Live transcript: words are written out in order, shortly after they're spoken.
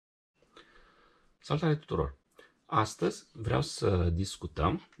Salutare tuturor! Astăzi vreau să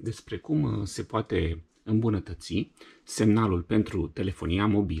discutăm despre cum se poate îmbunătăți semnalul pentru telefonia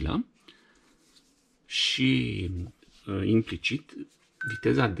mobilă și implicit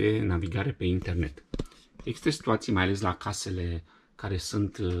viteza de navigare pe internet. Există situații, mai ales la casele care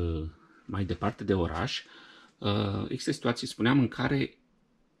sunt mai departe de oraș, există situații, spuneam, în care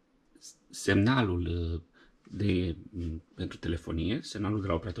semnalul pentru telefonie, semnalul de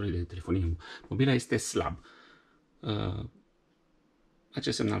la operatorii de telefonie mobilă este slab.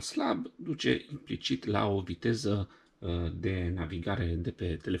 Acest semnal slab duce implicit la o viteză de navigare de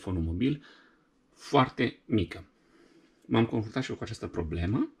pe telefonul mobil foarte mică. M-am confruntat și eu cu această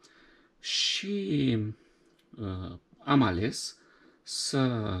problemă și am ales să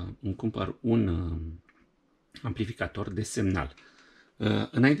îmi cumpăr un amplificator de semnal.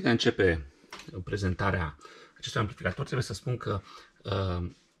 Înainte de a începe prezentarea acestui amplificator, trebuie să spun că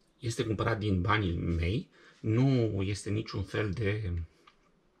este cumpărat din banii mei, nu este niciun fel de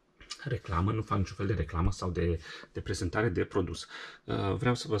reclamă, nu fac niciun fel de reclamă sau de prezentare de produs.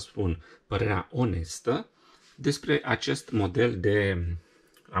 Vreau să vă spun părerea onestă despre acest model de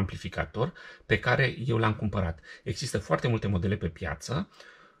amplificator pe care eu l-am cumpărat. Există foarte multe modele pe piață.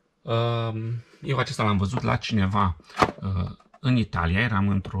 Eu acesta l-am văzut la cineva în Italia, eram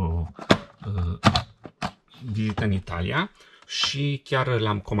într-o vizită în Italia și chiar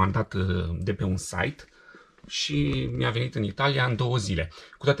l-am comandat de pe un site și mi-a venit în Italia în 2 zile.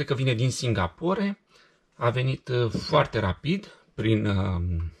 Cu toate că vine din Singapore, a venit foarte rapid prin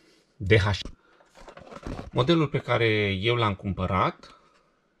DHL. Modelul pe care eu l-am cumpărat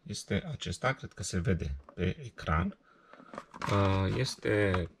este acesta, cred că se vede pe ecran.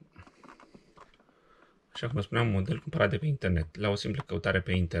 Este, așa cum spuneam, un model cumpărat de pe internet. La o simplă căutare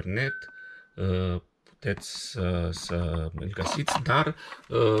pe internet puteți să îl găsiți, dar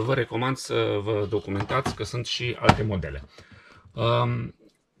vă recomand să vă documentați că sunt și alte modele.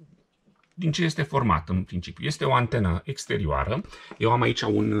 Din ce este format în principiu? Este o antenă exterioară. Eu am aici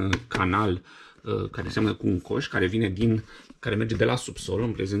un canal care seamănă cu un coș, care merge de la subsol,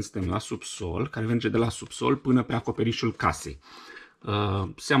 în prezent suntem la subsol, care merge de la subsol până pe acoperișul casei.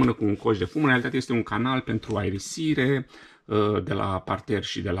 Seamănă cu un coș de fum, în realitate este un canal pentru aerisire de la parter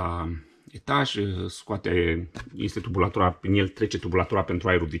și de la etaj, este tubulatura, prin el trece tubulatura pentru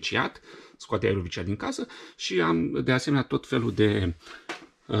aerul viciat, scoate aerul viciat din casă și am de asemenea tot felul de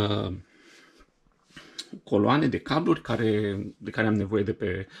coloane, de cabluri de care am nevoie de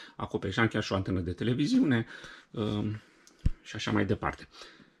pe acoperiș, am chiar și o antenă de televiziune și așa mai departe.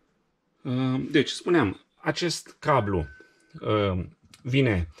 Deci, spuneam, acest cablu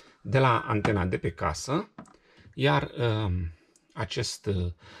vine de la antena de pe casă, iar acest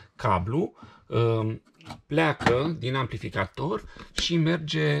cablu pleacă din amplificator și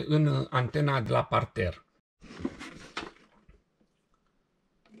merge în antena de la parter.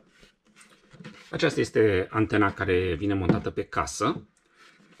 Aceasta este antena care vine montată pe casă,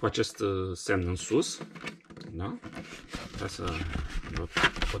 cu acest semn în sus. Da? Ca să vă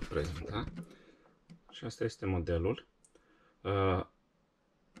pot prezenta. Și asta este modelul.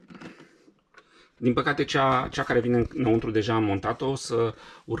 Din păcate, cea care vine înăuntru deja am montat-o. O să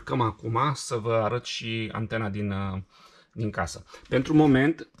urcăm acum să vă arăt și antena din casă. Pentru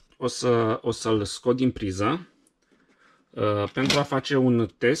moment o să-l scot din priză pentru a face un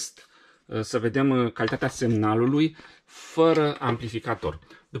test, să vedem calitatea semnalului fără amplificator.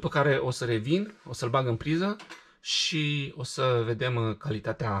 După care o să revin, o să-l bag în priză și o să vedem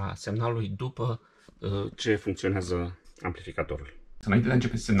calitatea semnalului după ce funcționează amplificatorul. Înainte de a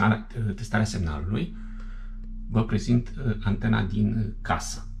începe testarea semnalului, vă prezint antena din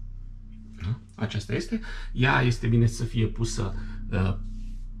casă. Da? Aceasta este. Ea este bine să fie pusă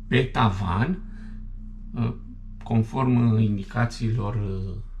pe tavan, conform indicațiilor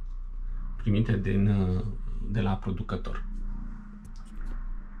primite de la producător.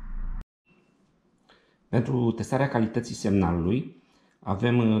 Pentru testarea calității semnalului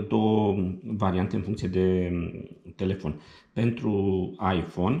avem 2 variante în funcție de telefon. Pentru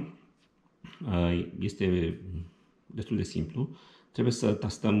iPhone este destul de simplu. Trebuie să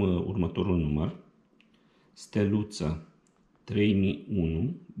tastăm următorul număr: steluță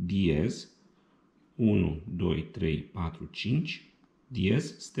 3001 diez 1, 2, 3, 4, 5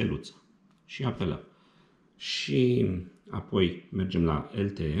 diez steluță și apelăm. Și apoi mergem la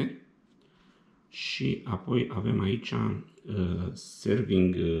LTE și apoi avem aici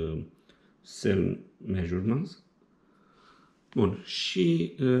serving cell measurements. Bun,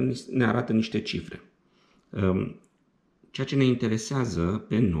 și ne arată niște cifre. Ceea ce ne interesează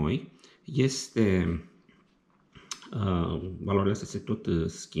pe noi este valorile astea se tot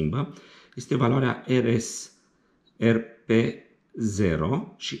schimbă, este valoarea RSRP0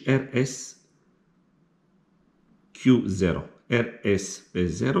 și RSQ0.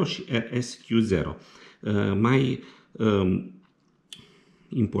 RSP0 și RSQ0. Mai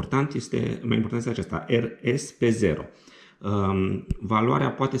important este aceasta, RSP0.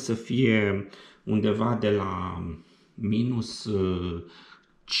 Valoarea poate să fie undeva de la minus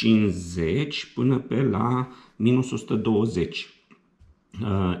 50 până pe la minus 120.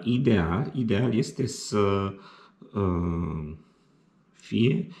 Ideal este să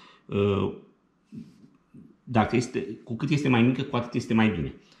fie, cu cât este mai mică, cu atât este mai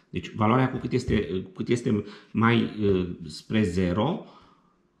bine. Deci valoarea cu cât este mai spre 0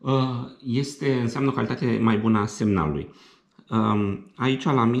 înseamnă o calitate mai bună a semnalului. Aici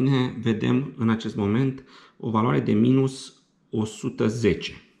la mine vedem în acest moment o valoare de minus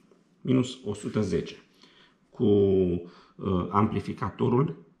 110. Minus 110 cu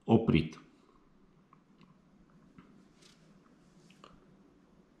amplificatorul oprit.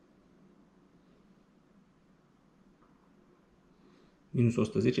 Minus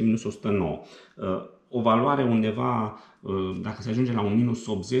 110, minus 109. O valoare undeva, dacă se ajunge la un minus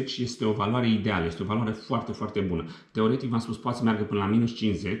 80, este o valoare ideală, este o valoare foarte, foarte bună. Teoretic, v-am spus, poate să meargă până la minus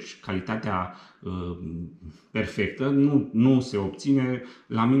 50, calitatea perfectă, nu se obține.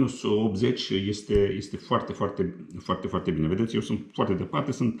 La minus 80 este foarte, foarte, foarte, foarte bine. Vedeți, eu sunt foarte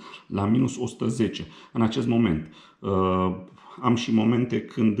departe, sunt la minus 110 în acest moment. Am și momente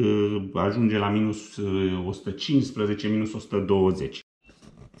când ajunge la minus 115, minus 120.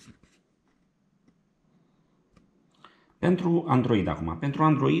 Pentru Android acum. Pentru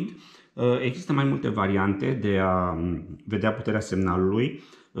Android există mai multe variante de a vedea puterea semnalului.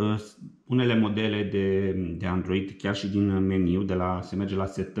 Unele modele de Android, chiar și din meniu, se merge la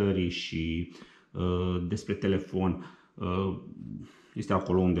setări și despre telefon, este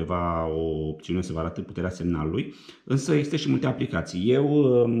acolo undeva o opțiune să vă arate puterea semnalului. Însă există și multe aplicații. Eu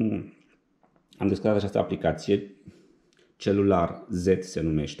am descarcat această aplicație, celular Z se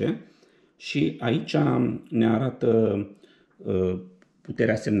numește, și aici ne arată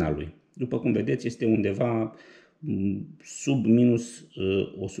puterea semnalului. După cum vedeți, este undeva sub minus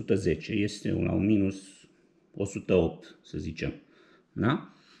 110, este la un minus 108, să zicem.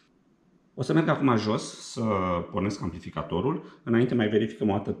 Da? O să merg acum jos să pornesc amplificatorul. Înainte mai verificăm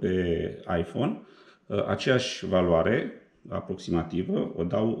o dată pe iPhone. Aceeași valoare aproximativă o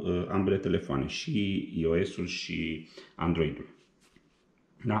dau ambele telefoane, și iOS-ul și Android-ul.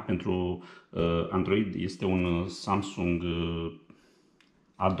 Da? Pentru Android este un Samsung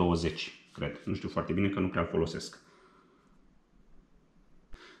A20, cred. Nu știu foarte bine, că nu prea îl folosesc.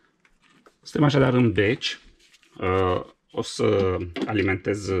 Suntem așadar în veci. O să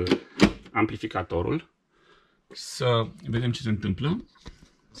alimentez amplificatorul, să vedem ce se întâmplă.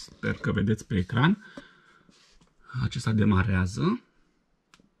 Sper că vedeți pe ecran. Acesta demarează.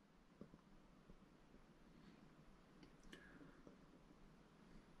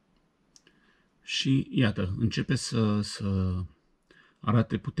 Și iată, începe să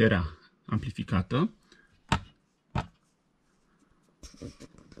arate puterea amplificată.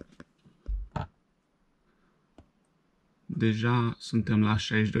 Deja suntem la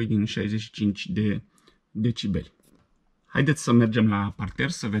 62 din 65 de decibeli. Haideți să mergem la parter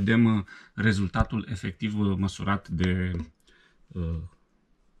să vedem rezultatul efectiv măsurat de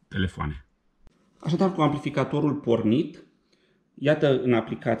telefoane. Așadar, cu amplificatorul pornit, iată, în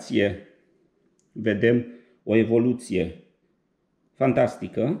aplicație vedem o evoluție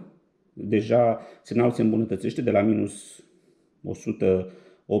fantastică. Deja semnalul se îmbunătățește de la minus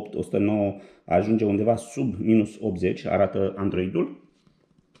 108, 109, ajunge undeva sub minus 80, arată Android-ul.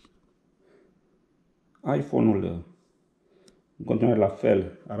 iPhone-ul în continuare la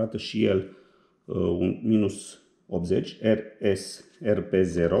fel, arată și el un minus 80,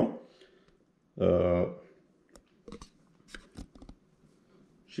 RSRP0.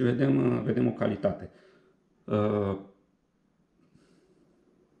 Și vedem o calitate.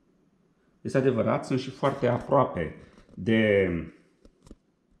 Este adevărat, sunt și foarte aproape de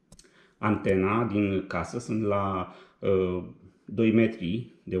antena din casă, sunt la 2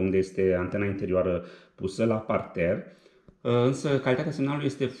 metri de unde este antena interioară pusă la parter, însă calitatea semnalului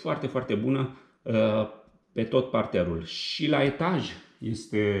este foarte, foarte bună pe tot parterul. Și la etaj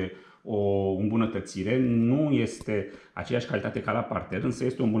este o îmbunătățire, nu este aceeași calitate ca la parter, însă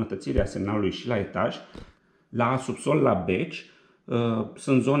este o îmbunătățire a semnalului și la etaj. La subsol, la beci,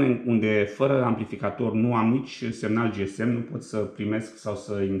 sunt zone unde fără amplificator nu am nici semnal GSM, nu pot să primesc sau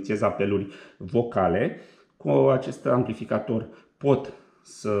să inițiez apeluri vocale. Cu acest amplificator pot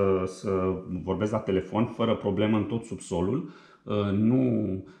să vorbesc la telefon fără problemă în tot subsolul,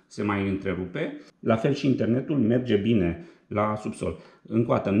 nu se mai întrerupe. La fel și internetul merge bine la subsol.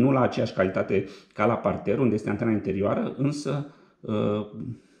 Încă o dată, nu la aceeași calitate ca la parter, unde este antena interioară, însă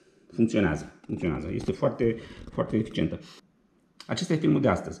funcționează. Este foarte, foarte eficientă. Acesta e filmul de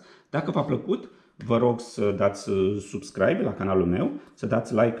astăzi. Dacă v-a plăcut, vă rog să dați subscribe la canalul meu, să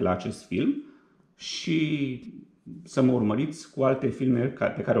dați like la acest film și să mă urmăriți cu alte filme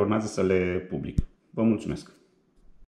pe care urmează să le public. Vă mulțumesc!